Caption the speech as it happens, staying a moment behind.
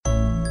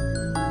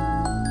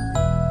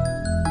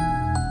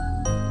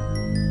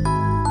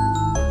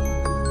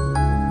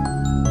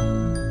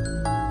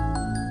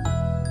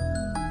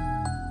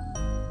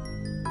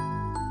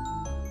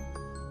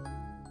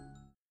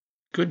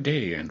Good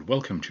day and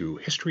welcome to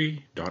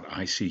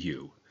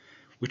History.icu,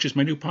 which is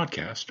my new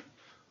podcast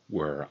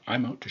where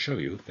I'm out to show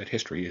you that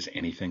history is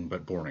anything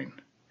but boring.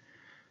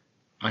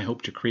 I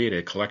hope to create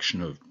a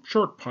collection of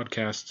short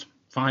podcasts,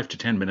 5 to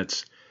 10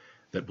 minutes,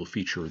 that will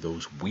feature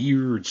those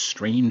weird,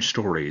 strange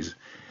stories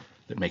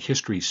that make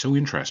history so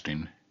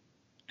interesting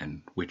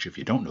and which, if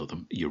you don't know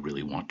them, you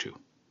really want to.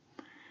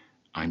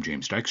 I'm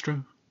James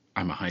Dykstra.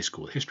 I'm a high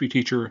school history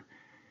teacher,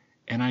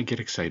 and I get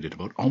excited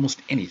about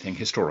almost anything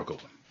historical.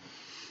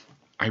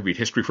 I read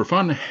history for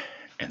fun,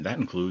 and that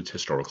includes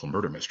historical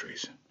murder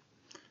mysteries.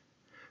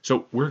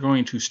 So we're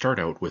going to start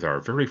out with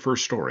our very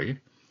first story,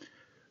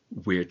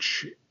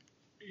 which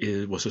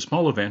was a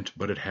small event,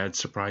 but it had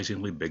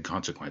surprisingly big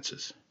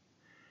consequences.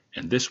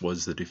 And this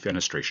was the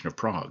defenestration of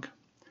Prague.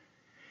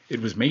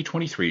 It was May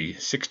 23,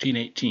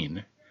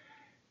 1618,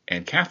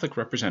 and Catholic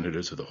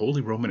representatives of the Holy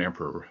Roman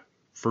Emperor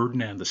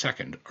Ferdinand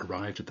II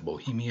arrived at the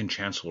Bohemian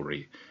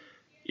Chancellery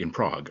in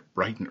Prague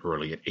bright and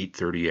early at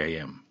 8:30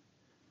 a.m.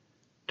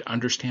 To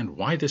understand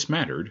why this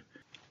mattered,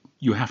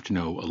 you have to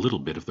know a little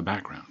bit of the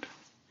background.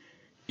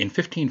 In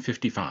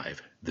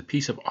 1555, the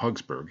Peace of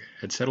Augsburg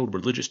had settled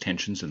religious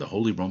tensions in the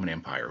Holy Roman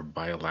Empire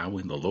by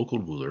allowing the local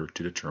ruler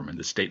to determine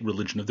the state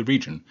religion of the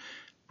region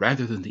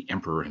rather than the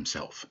emperor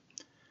himself.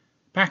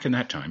 Back in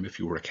that time, if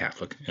you were a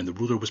Catholic and the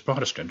ruler was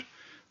Protestant,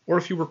 or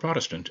if you were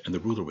Protestant and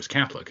the ruler was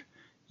Catholic,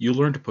 you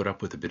learned to put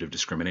up with a bit of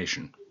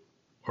discrimination,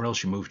 or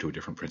else you moved to a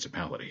different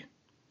principality.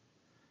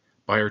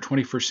 By our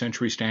 21st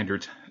century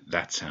standards,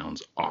 that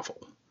sounds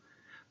awful.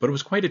 But it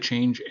was quite a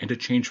change, and a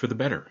change for the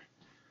better.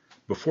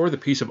 Before the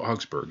Peace of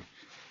Augsburg,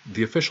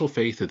 the official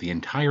faith of the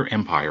entire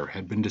empire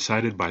had been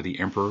decided by the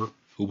emperor,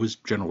 who was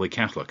generally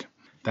Catholic.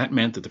 That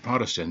meant that the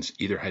Protestants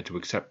either had to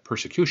accept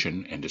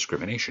persecution and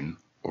discrimination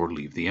or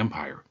leave the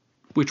empire,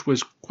 which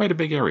was quite a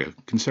big area,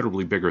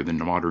 considerably bigger than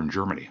modern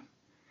Germany.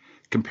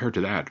 Compared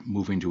to that,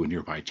 moving to a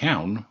nearby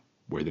town,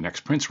 where the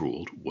next prince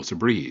ruled, was a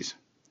breeze.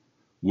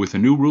 With a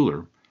new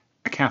ruler,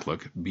 a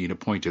Catholic, being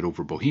appointed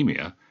over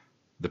Bohemia,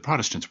 the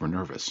Protestants were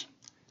nervous.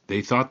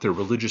 They thought their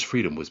religious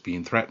freedom was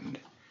being threatened.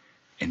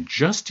 And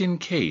just in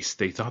case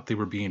they thought they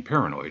were being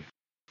paranoid,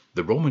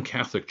 the Roman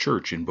Catholic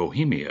Church in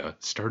Bohemia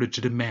started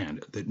to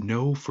demand that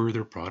no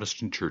further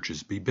Protestant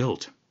churches be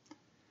built.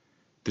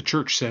 The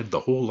church said the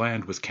whole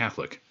land was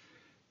Catholic,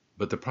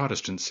 but the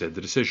Protestants said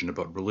the decision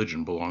about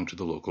religion belonged to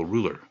the local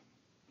ruler.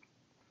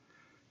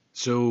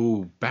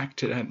 So back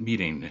to that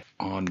meeting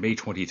on May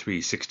 23,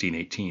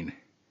 1618.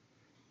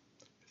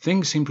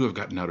 Things seem to have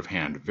gotten out of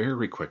hand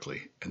very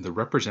quickly, and the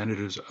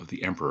representatives of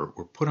the emperor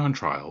were put on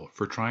trial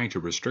for trying to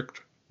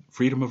restrict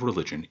freedom of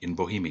religion in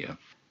Bohemia.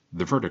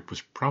 The verdict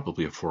was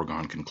probably a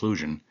foregone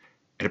conclusion,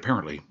 and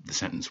apparently the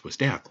sentence was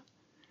death,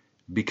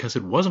 because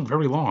it wasn't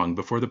very long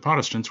before the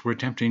Protestants were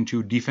attempting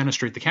to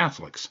defenestrate the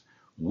Catholics,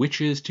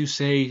 which is to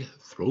say,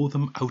 throw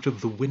them out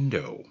of the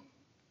window.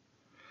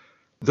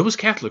 Those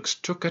Catholics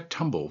took a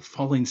tumble,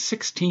 falling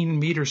 16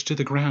 meters to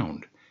the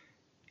ground,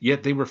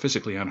 yet they were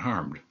physically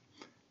unharmed,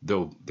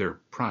 though their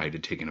pride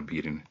had taken a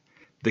beating.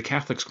 The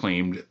Catholics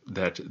claimed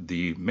that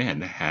the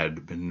men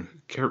had been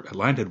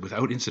landed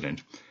without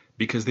incident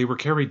because they were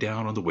carried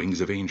down on the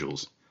wings of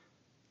angels.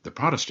 The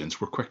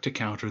Protestants were quick to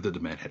counter that the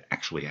men had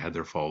actually had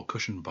their fall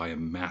cushioned by a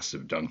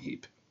massive dung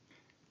heap.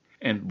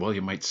 And while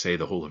you might say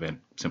the whole event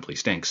simply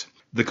stinks,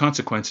 the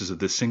consequences of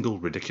this single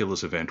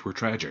ridiculous event were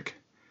tragic.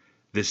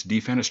 This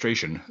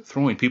defenestration,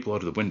 throwing people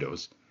out of the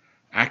windows,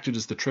 acted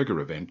as the trigger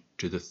event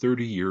to the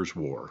 30 Years'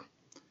 War.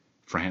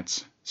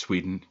 France,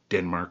 Sweden,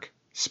 Denmark,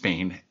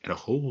 Spain, and a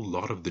whole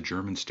lot of the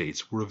German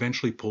states were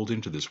eventually pulled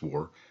into this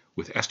war,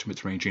 with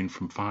estimates ranging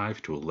from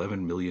 5 to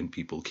 11 million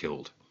people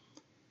killed.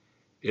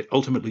 It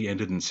ultimately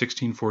ended in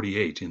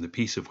 1648 in the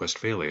Peace of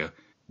Westphalia,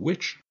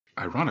 which,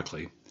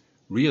 ironically,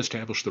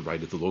 re-established the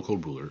right of the local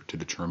ruler to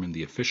determine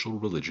the official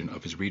religion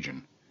of his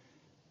region.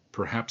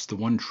 Perhaps the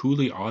one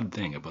truly odd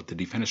thing about the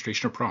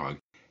defenestration of Prague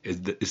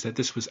is that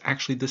this was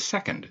actually the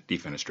second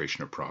defenestration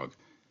of Prague.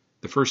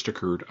 The first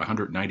occurred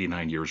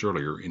 199 years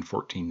earlier in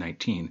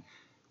 1419,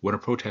 when a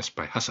protest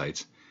by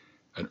Hussites,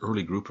 an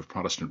early group of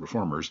Protestant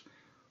reformers,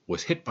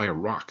 was hit by a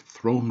rock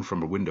thrown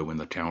from a window in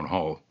the town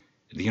hall.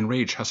 The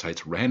enraged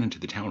Hussites ran into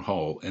the town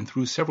hall and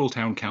threw several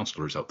town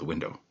councillors out the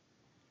window.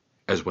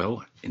 As well,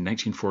 in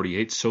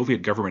 1948,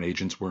 Soviet government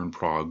agents were in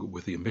Prague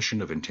with the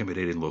mission of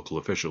intimidating local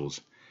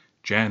officials.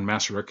 Jan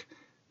Masaryk,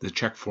 the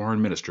Czech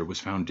foreign minister, was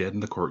found dead in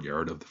the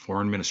courtyard of the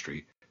foreign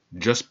ministry,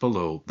 just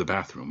below the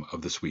bathroom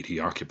of the suite he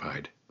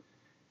occupied.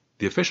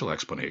 The official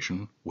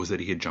explanation was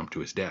that he had jumped to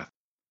his death.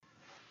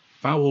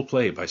 Foul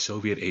play by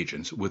Soviet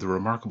agents with a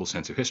remarkable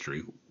sense of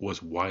history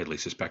was widely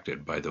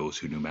suspected by those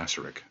who knew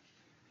Masaryk.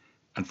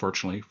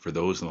 Unfortunately, for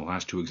those in the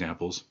last two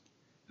examples,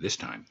 this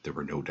time there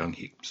were no dung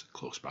heaps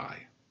close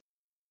by.